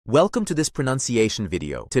Welcome to this pronunciation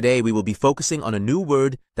video. Today we will be focusing on a new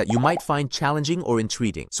word that you might find challenging or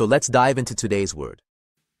intriguing. So let's dive into today's word.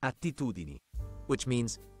 Attitudini, which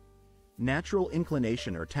means natural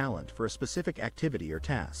inclination or talent for a specific activity or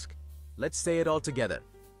task. let's say it all together.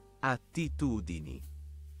 Attitudini.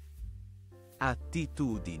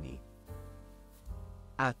 Attitudini.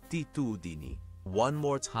 Attitudini. One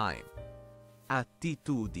more time.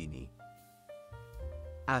 Attitudini.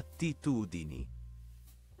 Attitudini.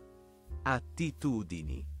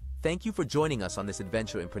 Attitudini. Thank you for joining us on this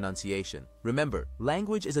adventure in pronunciation. Remember,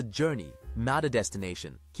 language is a journey, not a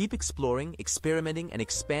destination. Keep exploring, experimenting, and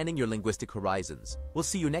expanding your linguistic horizons. We'll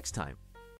see you next time.